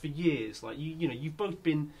projects for years. Like, you've both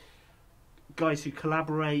been guys who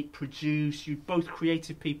collaborate, produce, you're both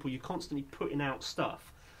creative people, you're constantly putting out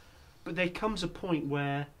stuff. But there comes a point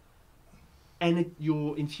where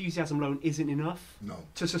your enthusiasm alone isn't enough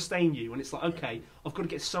to sustain you. And it's like, okay, I've got to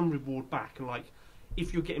get some reward back. And like,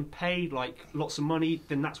 if you're getting paid like lots of money,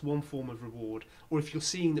 then that's one form of reward. Or if you're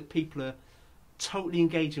seeing that people are totally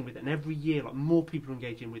engaging with it, and every year like more people are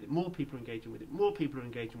engaging with it, more people are engaging with it, more people are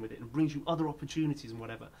engaging with it, and brings you other opportunities and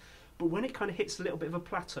whatever. But when it kind of hits a little bit of a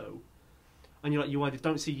plateau, and you're like, you either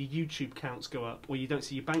don't see your YouTube counts go up, or you don't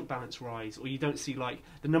see your bank balance rise, or you don't see like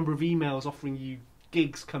the number of emails offering you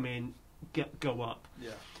gigs come in go up.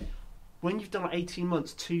 Yeah. When you've done like 18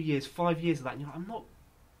 months, 2 years, 5 years of that, and you're like, I'm not.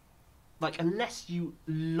 Like, unless you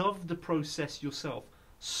love the process yourself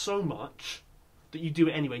so much that you do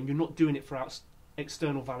it anyway, and you're not doing it for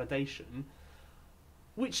external validation,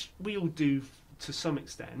 which we all do to some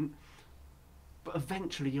extent, but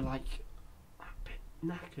eventually you're like, I'm a bit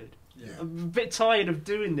knackered. I'm a bit tired of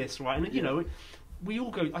doing this, right? And, you know, we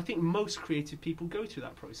all go, I think most creative people go through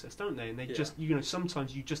that process, don't they? And they just,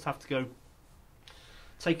 sometimes you just have to go,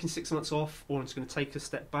 taking 6 months off, or I'm just going to take a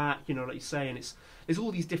step back, like you say, and there's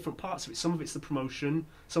all these different parts of it. Some of it's the promotion,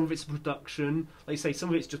 some of it's the production, like you say, some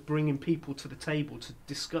of it's just bringing people to the table to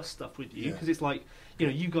discuss stuff with you, because it's like,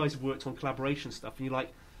 you guys have worked on collaboration stuff, and you're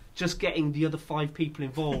like, just getting the other 5 people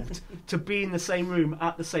involved to be in the same room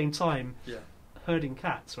at the same time, herding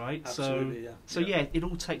cats, right? Absolutely, so it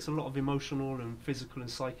all takes a lot of emotional and physical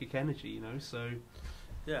and psychic energy, so...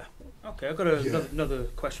 Yeah. Okay, I've got another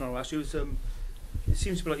question I'll ask you. It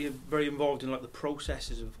seems to be like you're very involved in like the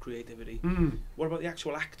processes of creativity. What about the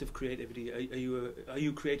actual act of creativity? Are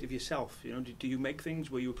you creative yourself? Do you make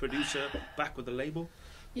things? Were you a producer back with the label?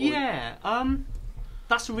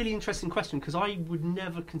 That's a really interesting question, because I would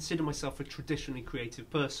never consider myself a traditionally creative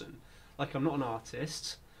person. Like, I'm not an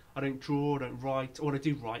artist. I don't draw, I don't write, or I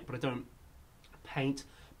do write, but I don't paint.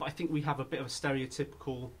 But I think we have a bit of a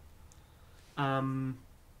stereotypical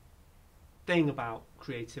thing about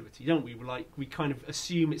creativity, don't we? We kind of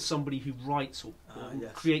assume it's somebody who writes or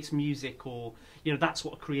creates music, or that's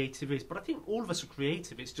what a creative is. But I think all of us are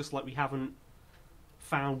creative. It's just like we haven't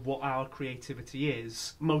found what our creativity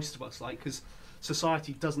is. Most of us, because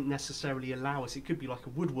society doesn't necessarily allow us. It could be like a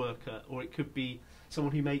woodworker, or it could be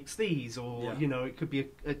someone who makes these, or it could be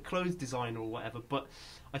a clothes designer or whatever. But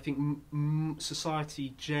I think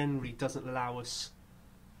society generally doesn't allow us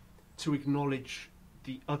to acknowledge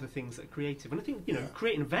the other things that are creative. And I think,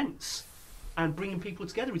 creating events and bringing people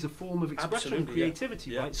together is a form of expression and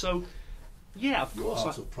creativity, right? So, of your course.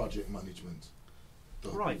 Art of project management.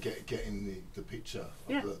 Getting the picture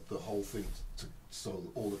of the whole thing so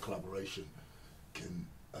all the collaboration can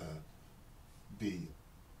be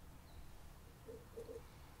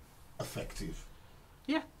effective.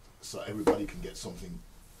 Yeah. So everybody can get something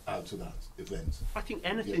out of that event. I think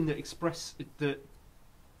anything that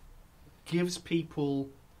gives people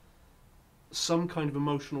some kind of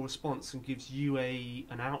emotional response and gives you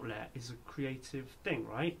an outlet is a creative thing,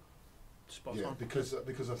 right? Spot on. Because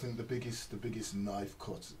I think the biggest knife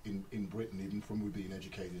cut in Britain, even from we being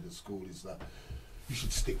educated at school, is that you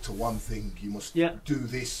should stick to one thing. You must do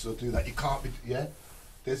this or do that. You can't be.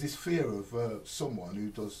 There's this fear of someone who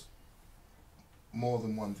does more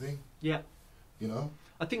than one thing. Yeah.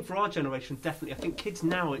 I think for our generation, definitely. I think kids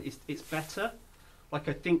now it's better. I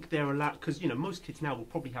think they're allowed, because most kids now will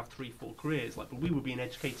probably have 3-4 careers. But we were being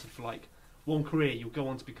educated for one career, you'll go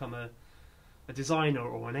on to become a designer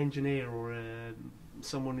or an engineer or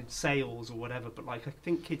someone in sales or whatever. But like, I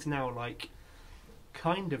think kids now are like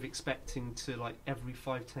kind of expecting to like every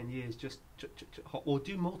 5-10 years just or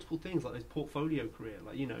do multiple things, like this portfolio career,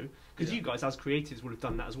 like, you know, because you guys as creatives would have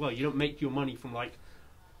done that as well. You don't make your money from like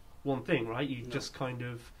one thing, right? You just kind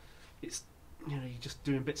of, it's, you know, you're just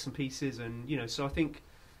doing bits and pieces, and you know, so I think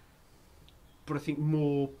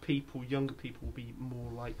more people, younger people, will be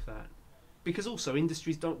more like that, because also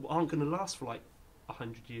industries aren't going to last for like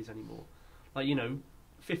 100 years anymore. Like, you know,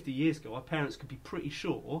 50 years ago, our parents could be pretty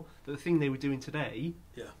sure that the thing they were doing today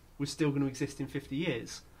was still going to exist in 50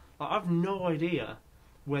 years. Like, I've no idea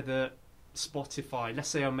whether Spotify, let's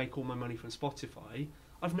say I make all my money from Spotify,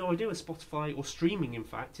 I've no idea whether Spotify, or streaming in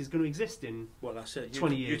fact, is going to exist in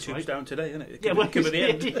 20 years. YouTube's right? down today, isn't it? Yeah, well, at the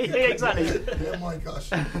end. yeah, exactly. Oh my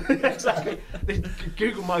gosh. Exactly.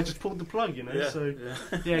 Google might have just pulled the plug, you know. Yeah, so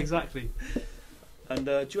yeah. Exactly. And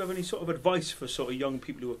do you have any sort of advice for sort of young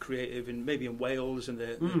people who are creative, and maybe in Wales, and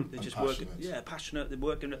they're just working, passionate, they're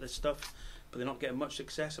working at this stuff, but they're not getting much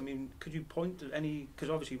success? I mean, could you point to any?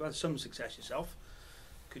 Because obviously you've had some success yourself.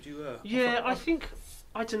 Could you? I think,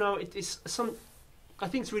 I don't know. I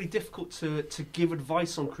think it's really difficult to give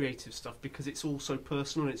advice on creative stuff, because it's all so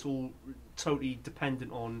personal and it's all totally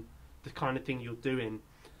dependent on the kind of thing you're doing.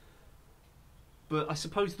 But I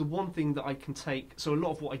suppose the one thing that I can take, so a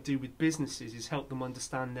lot of what I do with businesses is help them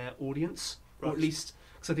understand their audience, or at least,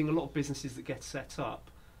 because I think a lot of businesses that get set up,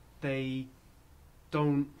 they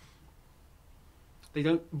don't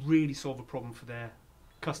really solve a problem for their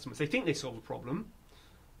customers. They think they solve a problem,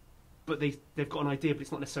 but they've got an idea, but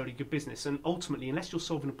it's not necessarily good business. And ultimately, unless you're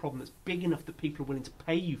solving a problem that's big enough that people are willing to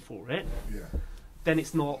pay you for it, then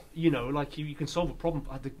it's not, you know, like you can solve a problem.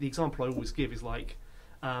 The example I always give is like,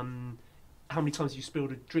 how many times have you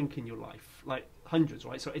spilled a drink in your life? Like hundreds,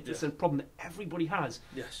 right? So it's a problem that everybody has.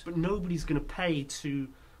 Yes. But nobody's going to pay to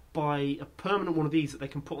buy a permanent one of these that they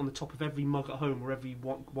can put on the top of every mug at home or every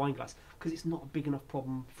wine glass, because it's not a big enough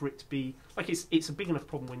problem for it to be like, it's a big enough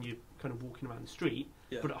problem when you're kind of walking around the street,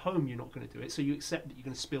 but at home you're not going to do it. So you accept that you're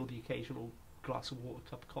going to spill the occasional glass of water,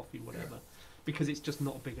 cup of coffee, whatever, because it's just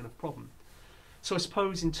not a big enough problem. So I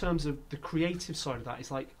suppose in terms of the creative side of that,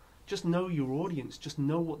 it's like, just know your audience, just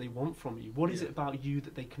know what they want from you. What is it about you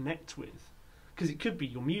that they connect with? Because it could be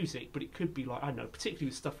your music, but it could be like, I don't know, particularly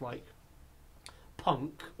with stuff like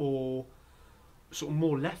punk or sort of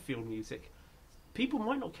more left field music, people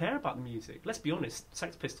might not care about the music. Let's be honest,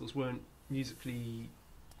 Sex Pistols weren't musically,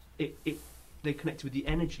 they connected with the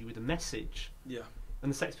energy, with the message. Yeah. And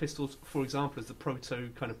the Sex Pistols, for example, as the proto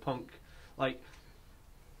kind of punk, like,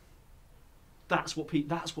 that's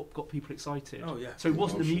what got people excited. Oh yeah. So it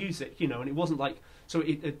wasn't the music, you know, and it wasn't like, so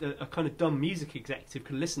a kind of dumb music executive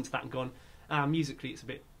could listen to that and gone, musically it's a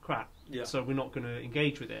bit crap, so we're not going to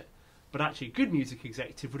engage with it. But actually, a good music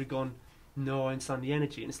executive would have gone, no, I understand the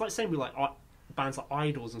energy. And it's like saying with like bands like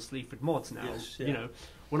Idols and Sleaford Mods now. You know,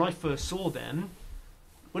 when I first saw them,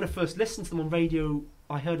 when I first listened to them on radio,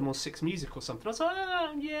 I heard them on Six Music or something. I was like,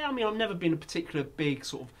 I mean, I've never been a particular big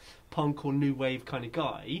sort of punk or new wave kind of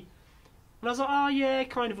guy. And I was like,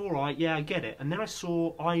 kind of all right, I get it. And then I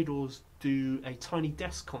saw Idols do a Tiny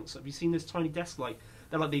Desk concert. Have you seen those Tiny Desk? Like,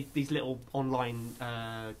 they're like these little online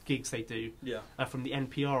gigs they do from the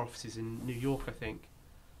NPR offices in New York, I think.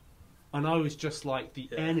 And I was just like, the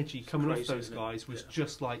energy coming off those guys was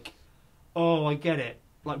just like, oh, I get it.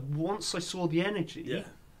 Like, once I saw the energy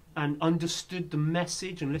and understood the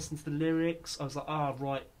message and listened to the lyrics, I was like,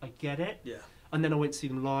 right, I get it. Yeah. And then I went to see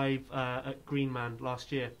them live at Green Man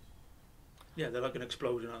last year. Yeah, they're like an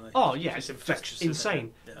explosion, aren't they? Oh, yeah. It's infectious.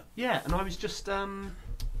 Insane. Yeah, and I was just...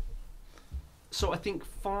 so I think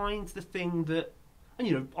find the thing that... And,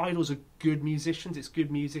 you know, Idols are good musicians, it's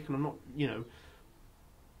good music, and I'm not, you know...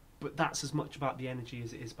 But that's as much about the energy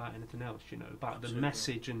as it is about anything else, you know, about the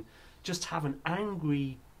message, and just have an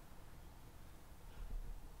angry...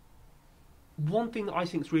 One thing that I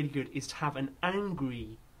think is really good is to have an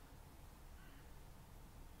angry,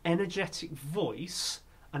 energetic voice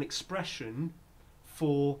and expression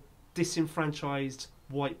for disenfranchised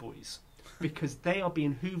white boys, because they are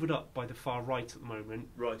being hoovered up by the far right at the moment,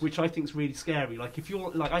 which I think is really scary. Like, if you're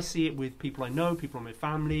like, I see it with people I know, people in my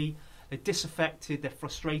family, they're disaffected, they're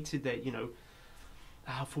frustrated, they're, you know,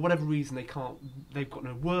 for whatever reason they've got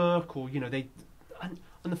no work, or, you know, and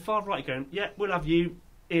the far right going, we'll have you.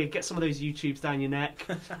 Here, get some of those YouTubes down your neck.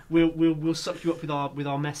 We'll suck you up with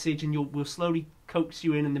our message, and we'll slowly coax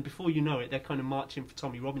you in, and then before you know it, they're kind of marching for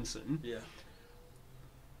Tommy Robinson. Yeah.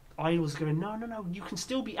 I was going, no, you can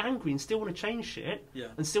still be angry and still want to change shit,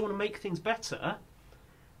 and still want to make things better,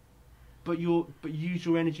 but use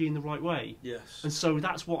your energy in the right way. Yes. And so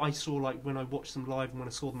that's what I saw like when I watched them live and when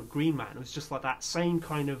I saw them at Green Man. It was just like that same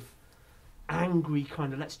kind of angry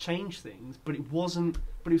kind of let's change things, but it wasn't.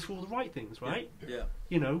 But it was for all the right things, right? Yeah.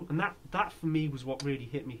 You know, and that for me was what really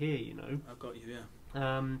hit me here. You know. I've got you.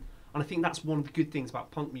 Yeah. And I think that's one of the good things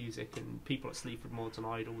about punk music and people like Sleaford Mods and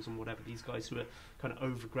Idols and whatever, these guys who are kind of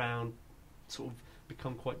overground, sort of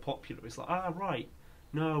become quite popular. It's like, right,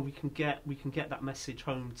 no, we can get that message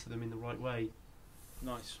home to them in the right way.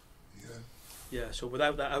 Nice. Yeah. Yeah, so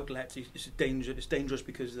without that outlet, it's dangerous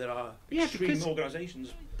because there are extreme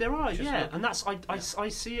organisations. There are, yeah, and that's I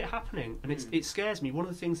see it happening, and it scares me. One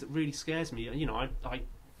of the things that really scares me, you know, I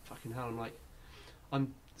fucking hell,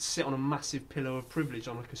 I'm sit on a massive pillow of privilege.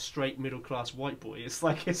 I'm like a straight middle class white boy. It's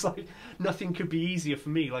like nothing could be easier for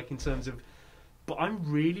me, like in terms of. But I'm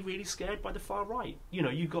really, really scared by the far right. You know,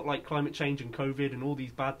 you've got like climate change and COVID and all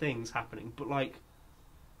these bad things happening, but like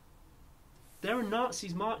there are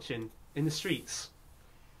Nazis marching in the streets,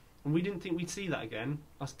 and we didn't think we'd see that again.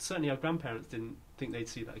 Certainly, our grandparents didn't think they'd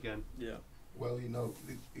see that again. Yeah. Well, you know,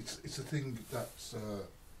 it's a thing that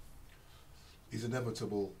is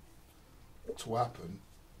inevitable to happen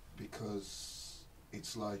because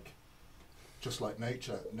it's like just like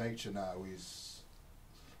nature. Nature now is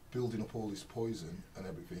building up all this poison and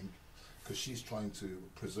everything because she's trying to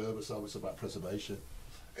preserve herself. It's about preservation.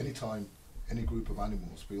 Anytime any group of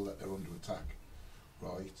animals feel that they're under attack,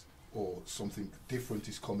 right, or something different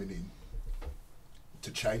is coming in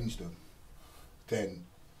to change them, then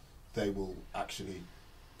they will actually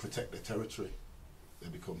protect their territory. They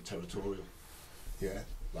become territorial, yeah,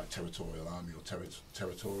 like territorial army or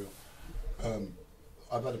territorial.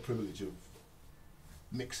 I've had the privilege of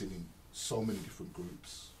mixing in so many different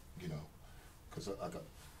groups, you know, because I got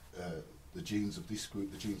the genes of this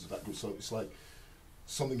group, the genes of that group, so it's like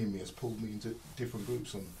something in me has pulled me into different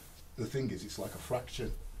groups, and the thing is, it's like a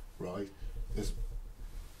fraction, right? There's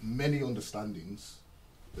many understandings,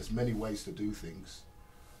 there's many ways to do things,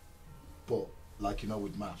 but like, you know,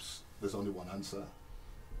 with maths, there's only one answer,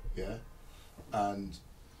 yeah? And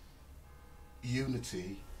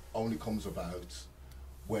unity only comes about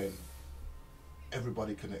when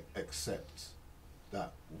everybody can accept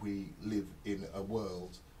that we live in a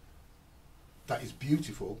world that is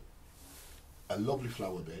beautiful, a lovely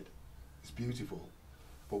flower bed, it's beautiful,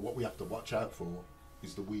 but what we have to watch out for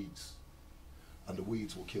is the weeds, and the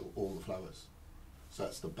weeds will kill all the flowers. So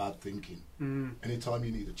that's the bad thinking. Anytime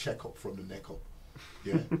you need a checkup from the neck up,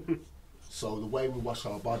 yeah? So the way we wash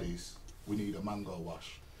our bodies, we need a mango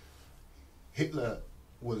wash. Hitler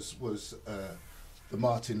was the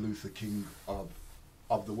Martin Luther King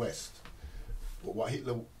of the West, but what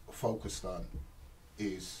Hitler focused on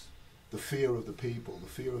is the fear of the people. The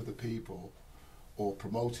fear of the people, or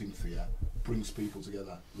promoting fear, brings people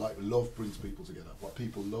together. Like love brings people together. What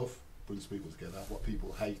people love brings people together. What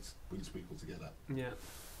people hate brings people together. Yeah.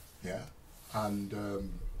 Yeah. And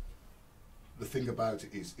the thing about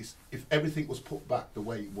it is if everything was put back the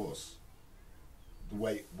way it was, the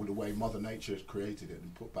way Mother Nature has created it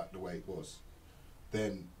and put back the way it was,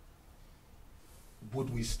 then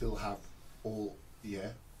would we still have all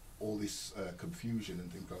this confusion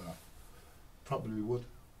and things going on? Probably we would.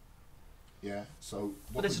 Yeah. So.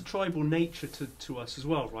 But there's a tribal nature to us as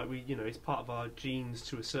well, right? We, you know, it's part of our genes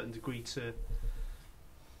to a certain degree.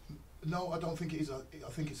 No, I don't think it is. I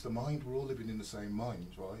think it's the mind. We're all living in the same mind,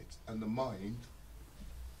 right? And the mind.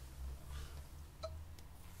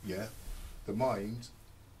 Yeah. The mind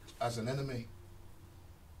as an enemy,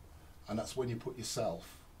 and that's when you put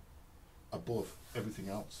yourself above everything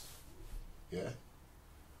else. Yeah.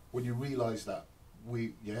 When you realise that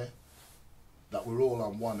that we're all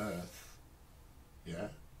on one earth. Yeah.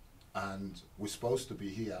 And we're supposed to be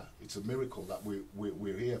here. It's a miracle that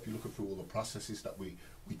we're here. If you look through all the processes that we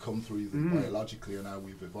come through biologically and how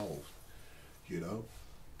we've evolved, you know.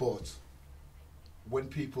 But when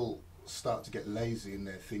people start to get lazy in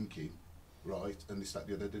their thinking, right, and this, that,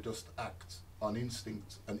 the other, they just act on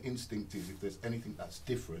instinct. And instinct is, if there's anything that's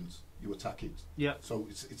different, you attack it. Yeah. So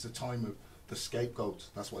it's a time of the scapegoat.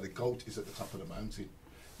 That's why the goat is at the top of the mountain.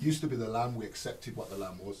 Used to be the lamb. We accepted what the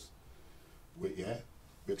lamb was. We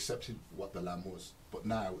accepted what the lamb was, but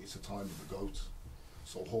now it's a time of the goat.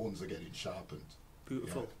 So horns are getting sharpened.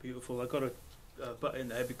 Beautiful, beautiful. I got to butt in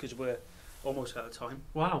there because we're almost out of time.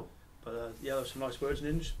 Wow. But yeah, there's some nice words,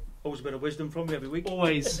 Ninj. Always a bit of wisdom from you every week.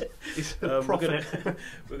 Always. It's a profit.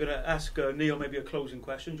 We're gonna ask Neil maybe a closing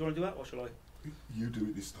question. Do you want to do that, or shall I? You do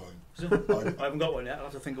it this time. I haven't got one yet. I'll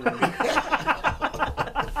have to think of one.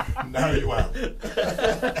 Now you will.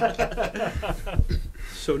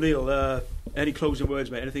 So Neil, any closing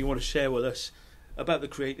words, mate? Anything you want to share with us about the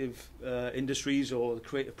creative industries or the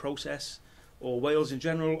creative process, or Wales in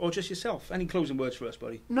general, or just yourself? Any closing words for us,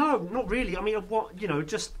 buddy? No, not really. I mean,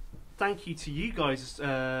 just thank you to you guys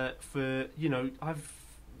for,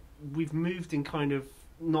 we've moved in kind of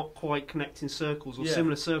not quite connecting circles or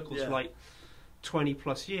similar circles for like 20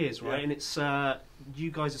 plus years, right? And it's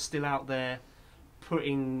you guys are still out there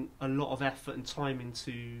putting a lot of effort and time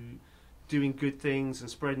into doing good things and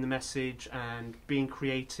spreading the message and being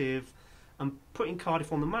creative and putting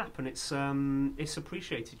Cardiff on the map, and it's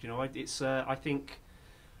appreciated. I think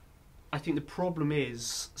the problem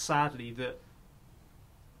is, sadly, that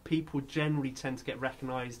people generally tend to get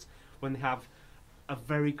recognised when they have a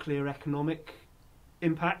very clear economic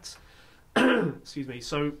impact. Excuse me.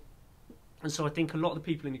 So I think a lot of the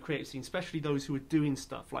people in the creative scene, especially those who are doing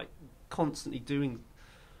stuff like constantly doing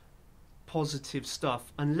positive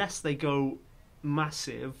stuff, unless they go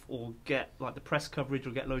massive or get like the press coverage or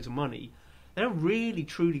get loads of money, they don't really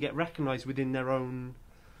truly get recognised within their own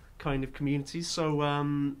kind of communities. So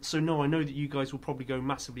no, I know that you guys will probably go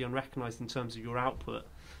massively unrecognised in terms of your output.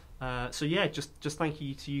 Just thank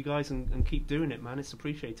you to you guys and keep doing it, man. It's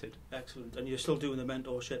appreciated. Excellent. And you're still doing the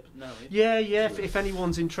mentorship now, eh? Yeah. If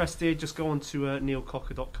anyone's interested, just go on to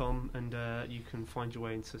neilcocker.com and you can find your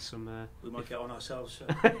way into some... we might get on ourselves.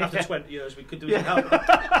 After 20 years, we could do it now.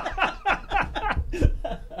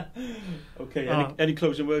 Okay, any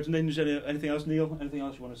closing words? And then anything else, Neil? Anything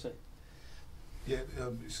else you want to say? Yeah,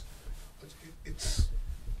 it's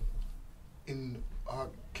in our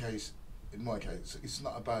case... In my case, it's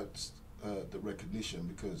not about the recognition,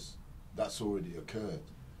 because that's already occurred.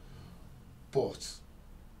 But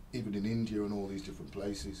even in India and all these different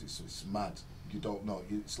places, it's mad. You don't know.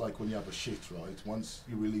 It's like when you have a shit, right? Once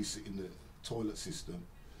you release it in the toilet system,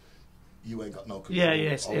 you ain't got no control over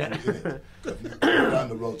it. If you go down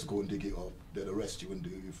the road to go and dig it up, they'll arrest you and do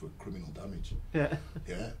you for criminal damage. Yeah.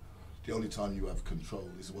 The only time you have control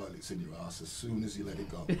is while it's in your ass. As soon as you let it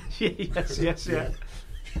go. Yes. Yeah,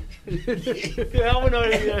 I know.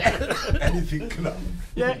 Yeah. Anything can happen.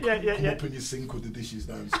 Come up in your sink with the dishes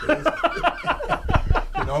downstairs.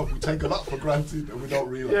 We take a lot for granted and we don't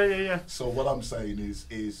realise. Yeah. So what I'm saying is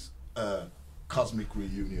cosmic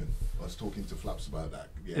reunion. I was talking to Flaps about that.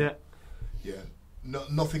 Yeah.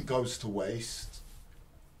 Nothing goes to waste.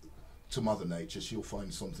 To Mother Nature, she'll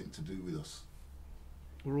find something to do with us.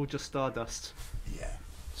 We're all just stardust. Yeah.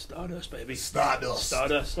 Stardust, baby. Stardust.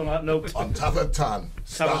 On that note. On TAFAD Tan.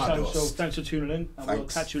 Stardust. So thanks for tuning in, and we'll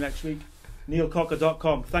catch you next week.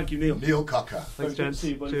 neilcocker.com. Thank you, Neil. Neil Cocker. Thanks, gents.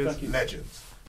 See you, buddy. Cheers. Thank you. Legends.